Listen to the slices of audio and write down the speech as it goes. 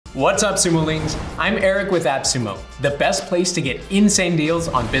What's up, Sumolings? I'm Eric with AppSumo, the best place to get insane deals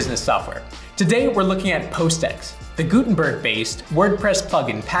on business software. Today, we're looking at PostX, the Gutenberg-based WordPress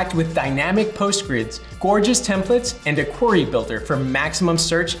plugin packed with dynamic post grids, gorgeous templates, and a query builder for maximum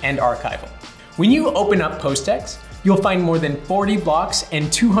search and archival. When you open up PostX, you'll find more than 40 blocks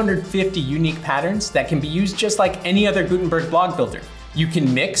and 250 unique patterns that can be used just like any other Gutenberg blog builder. You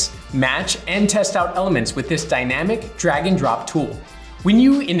can mix, match, and test out elements with this dynamic drag and drop tool. When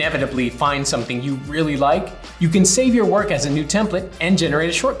you inevitably find something you really like, you can save your work as a new template and generate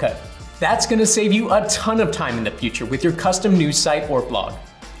a shortcut. That's gonna save you a ton of time in the future with your custom news site or blog.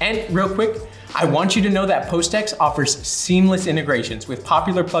 And real quick, I want you to know that PostX offers seamless integrations with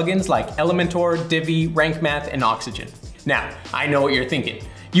popular plugins like Elementor, Divi, Rank Math, and Oxygen. Now, I know what you're thinking.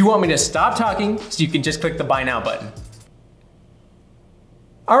 You want me to stop talking so you can just click the Buy Now button.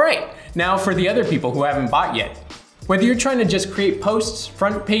 All right, now for the other people who haven't bought yet. Whether you're trying to just create posts,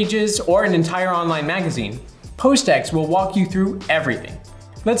 front pages, or an entire online magazine, PostX will walk you through everything.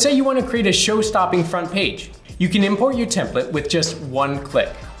 Let's say you want to create a show-stopping front page. You can import your template with just one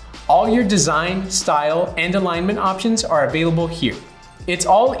click. All your design, style, and alignment options are available here. It's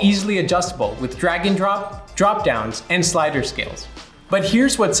all easily adjustable with drag and drop, drop-downs, and slider scales. But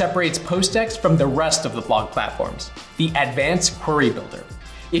here's what separates PostX from the rest of the blog platforms: the Advanced Query Builder.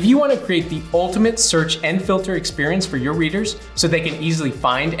 If you want to create the ultimate search and filter experience for your readers so they can easily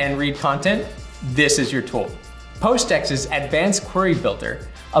find and read content, this is your tool. PostX's Advanced Query Builder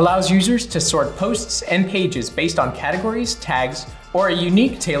allows users to sort posts and pages based on categories, tags, or a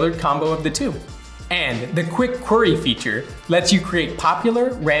unique tailored combo of the two. And the Quick Query feature lets you create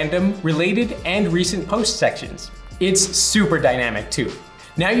popular, random, related, and recent post sections. It's super dynamic too.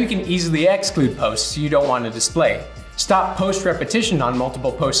 Now you can easily exclude posts you don't want to display, stop post repetition on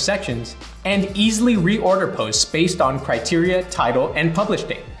multiple post sections, and easily reorder posts based on criteria, title, and publish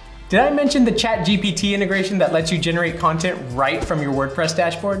date. Did I mention the ChatGPT integration that lets you generate content right from your WordPress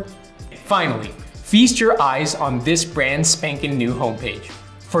dashboard? Finally, feast your eyes on this brand spanking new homepage.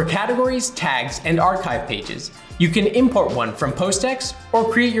 For categories, tags, and archive pages, you can import one from PostX or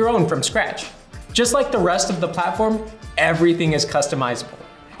create your own from scratch. Just like the rest of the platform, everything is customizable.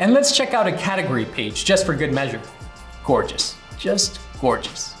 And let's check out a category page just for good measure. Gorgeous, just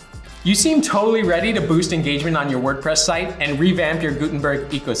gorgeous. You seem totally ready to boost engagement on your WordPress site and revamp your Gutenberg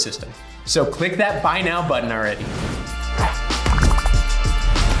ecosystem. So click that Buy Now button already.